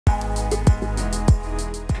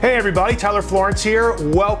Hey everybody, Tyler Florence here.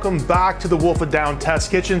 Welcome back to the Wolf of Down Test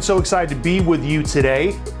Kitchen. So excited to be with you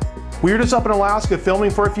today. We were just up in Alaska filming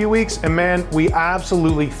for a few weeks, and man, we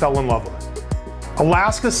absolutely fell in love with it.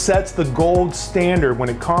 Alaska sets the gold standard when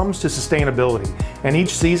it comes to sustainability, and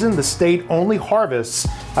each season the state only harvests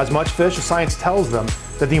as much fish as science tells them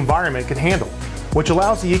that the environment can handle, which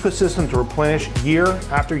allows the ecosystem to replenish year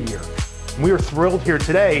after year. We are thrilled here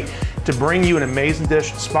today to bring you an amazing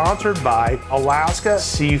dish sponsored by Alaska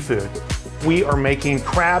Seafood. We are making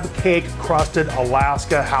crab cake crusted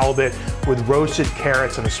Alaska halibut with roasted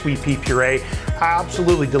carrots and a sweet pea puree.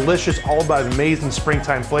 Absolutely delicious, all about amazing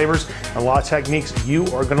springtime flavors and a lot of techniques you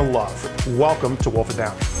are gonna love. Welcome to Wolf of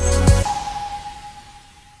Down.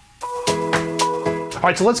 All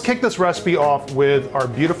right, so let's kick this recipe off with our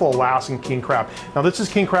beautiful Alaskan king crab. Now this is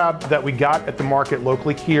king crab that we got at the market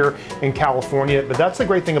locally here in California, but that's the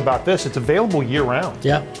great thing about this, it's available year round.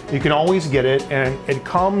 Yeah. You can always get it, and it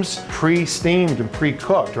comes pre-steamed and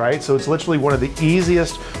pre-cooked, right? So it's literally one of the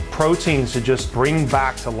easiest proteins to just bring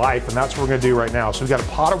back to life, and that's what we're gonna do right now. So we've got a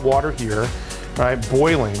pot of water here, right,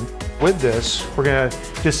 boiling. With this, we're gonna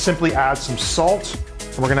just simply add some salt,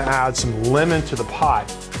 and we're gonna add some lemon to the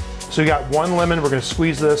pot. So you got one lemon, we're gonna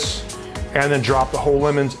squeeze this and then drop the whole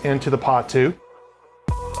lemons into the pot too.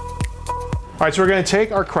 All right, so we're gonna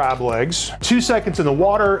take our crab legs, 2 seconds in the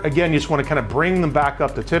water. Again, you just wanna kind of bring them back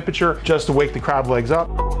up to temperature just to wake the crab legs up.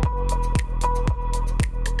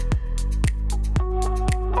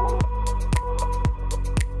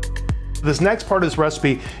 This next part of this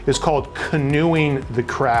recipe is called canoeing the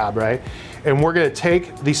crab, right? And we're gonna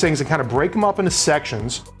take these things and kind of break them up into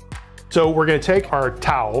sections. So we're gonna take our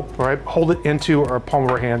towel, all right, hold it into our palm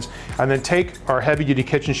of our hands, and then take our heavy duty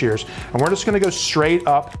kitchen shears, and we're just gonna go straight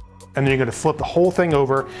up, and then you're gonna flip the whole thing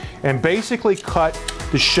over, and basically cut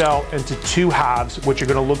the shell into two halves, which are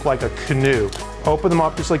gonna look like a canoe. Open them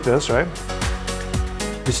up just like this, right?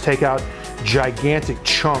 Just take out gigantic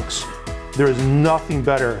chunks. There is nothing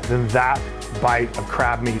better than that bite of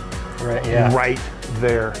crab meat Right, yeah. Right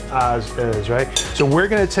there as is, right? So we're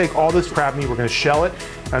gonna take all this crab meat, we're gonna shell it,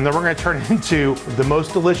 and then we're gonna turn it into the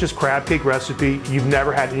most delicious crab cake recipe. You've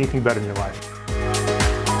never had anything better in your life.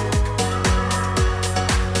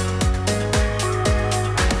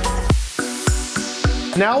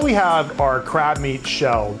 Now we have our crab meat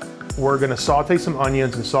shelled. We're gonna saute some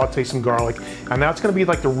onions and saute some garlic, and that's gonna be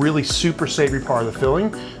like the really super savory part of the filling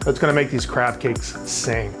that's gonna make these crab cakes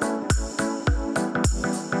sing.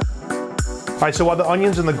 All right, so while the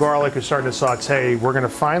onions and the garlic are starting to saute, we're gonna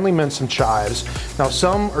finely mince some chives. Now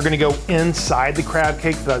some are gonna go inside the crab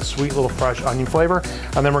cake for that sweet little fresh onion flavor,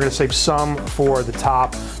 and then we're gonna save some for the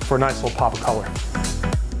top for a nice little pop of color.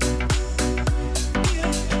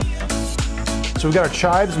 So we've got our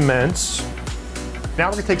chives minced. Now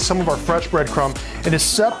we're gonna take some of our fresh breadcrumb and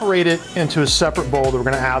just separate it into a separate bowl that we're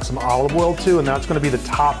gonna add some olive oil to, and that's gonna be the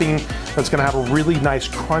topping that's gonna have a really nice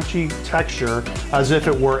crunchy texture as if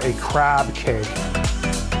it were a crab cake.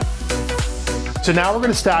 So now we're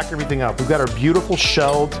gonna stack everything up. We've got our beautiful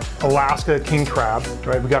shelled Alaska king crab,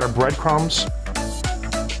 right? We've got our breadcrumbs.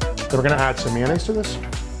 Then we're gonna add some mayonnaise to this.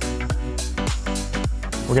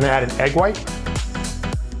 We're gonna add an egg white.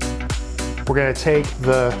 We're gonna take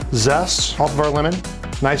the zest off of our lemon,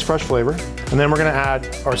 nice fresh flavor, and then we're gonna add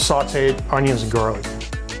our sauteed onions and garlic.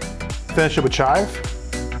 Finish it with chive,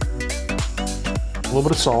 a little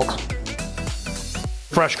bit of salt,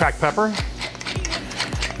 fresh cracked pepper,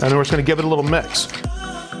 and then we're just gonna give it a little mix.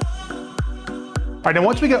 All right, now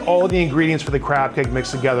once we get all of the ingredients for the crab cake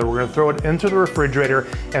mixed together, we're gonna throw it into the refrigerator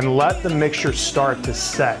and let the mixture start to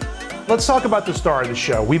set. Let's talk about the star of the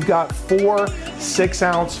show. We've got 4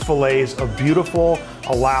 6-ounce fillets of beautiful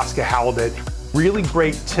Alaska halibut. Really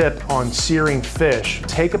great tip on searing fish.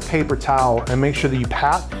 Take a paper towel and make sure that you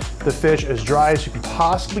pat the fish as dry as you can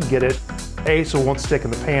possibly get it. So it won't stick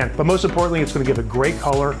in the pan. But most importantly, it's gonna give a great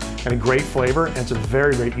color and a great flavor, and it's a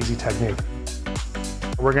very, very easy technique.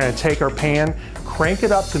 We're gonna take our pan, crank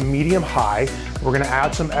it up to medium high. We're gonna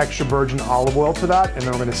add some extra virgin olive oil to that, and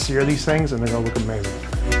then we're gonna sear these things, and they're gonna look amazing.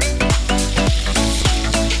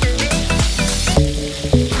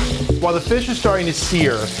 While the fish is starting to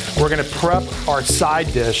sear, we're gonna prep our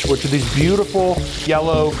side dish, which are these beautiful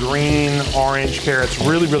yellow, green, orange carrots,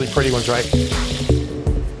 really, really pretty ones, right?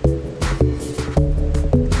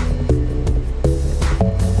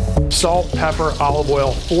 Salt, pepper, olive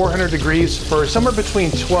oil, 400 degrees for somewhere between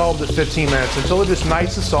 12 to 15 minutes until they're just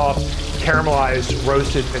nice and soft, caramelized,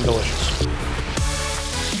 roasted, and delicious.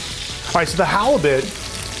 All right, so the halibut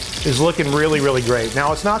is looking really, really great.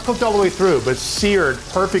 Now it's not cooked all the way through, but seared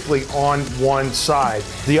perfectly on one side.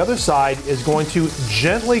 The other side is going to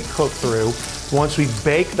gently cook through once we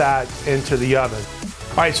bake that into the oven.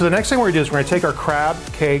 All right, so the next thing we're gonna do is we're gonna take our crab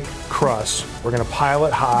cake crust. We're gonna pile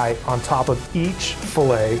it high on top of each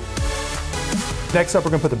fillet. Next up,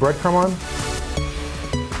 we're gonna put the breadcrumb on.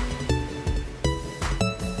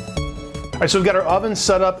 All right, so we've got our oven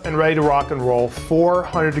set up and ready to rock and roll,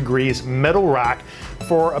 400 degrees, middle rack,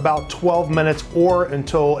 for about 12 minutes or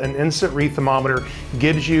until an instant read thermometer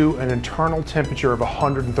gives you an internal temperature of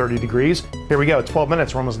 130 degrees. Here we go, 12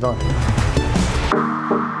 minutes, we're almost done.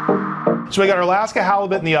 So we got our Alaska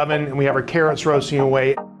halibut in the oven and we have our carrots roasting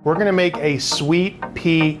away. We're gonna make a sweet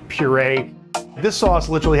pea puree. This sauce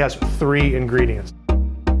literally has 3 ingredients.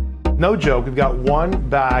 No joke, we've got 1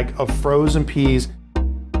 bag of frozen peas.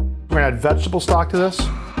 We're gonna add vegetable stock to this.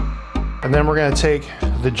 And then we're gonna take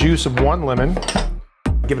the juice of 1 lemon,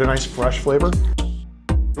 give it a nice fresh flavor. A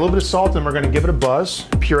little bit of salt, and we're gonna give it a buzz,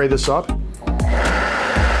 puree this up. All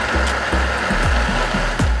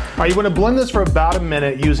right, you wanna blend this for about a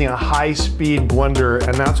minute using a high-speed blender,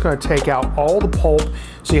 and that's gonna take out all the pulp,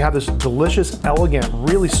 so you have this delicious, elegant,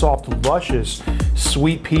 really soft, luscious,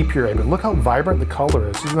 sweet pea puree. But look how vibrant the color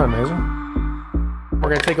is. Isn't that amazing? We're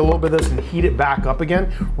gonna take a little bit of this and heat it back up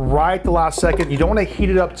again right at the last second. You don't wanna heat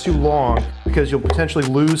it up too long because you'll potentially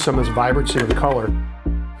lose some of this vibrancy of the color.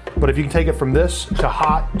 But if you can take it from this to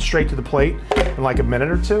hot, straight to the plate in like a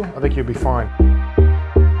minute or 2, I think you'll be fine.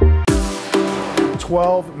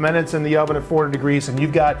 12 minutes in the oven at 400 degrees and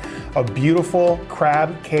you've got a beautiful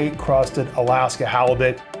crab cake crusted Alaska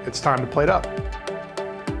halibut. It's time to plate up.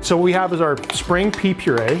 So what we have is our spring pea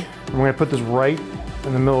puree. And we're gonna put this right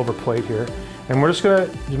in the middle of our plate here. And we're just gonna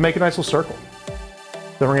make a nice little circle.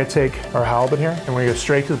 Then we're gonna take our halibut here and we're gonna go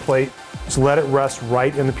straight to the plate. Just let it rest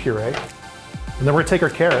right in the puree. And then we're gonna take our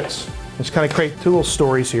carrots and just kind of create 2 little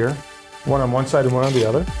stories here. One on one side and one on the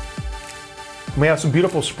other. And we have some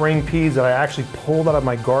beautiful spring peas that I actually pulled out of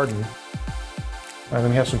my garden. And then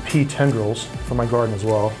we have some pea tendrils from my garden as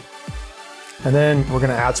well. And then we're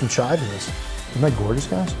gonna add some chive to this. Isn't that gorgeous,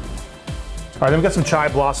 guys? All right, then we got some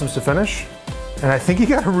chive blossoms to finish. And I think you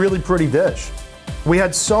got a really pretty dish. We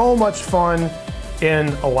had so much fun in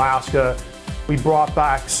Alaska. We brought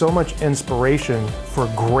back so much inspiration for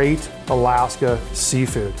great Alaska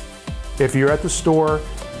seafood. If you're at the store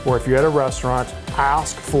or if you're at a restaurant,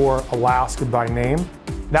 ask for Alaska by name.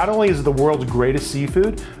 Not only is it the world's greatest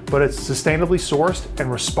seafood, but it's sustainably sourced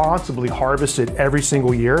and responsibly harvested every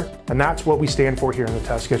single year. And that's what we stand for here in the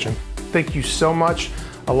Test Kitchen. Thank you so much,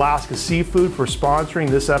 Alaska Seafood, for sponsoring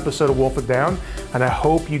this episode of Wolf It Down. And I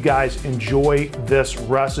hope you guys enjoy this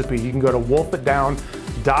recipe. You can go to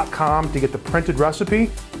wolfitdown.com to get the printed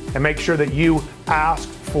recipe and make sure that you ask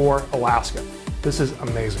for Alaska. This is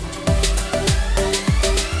amazing.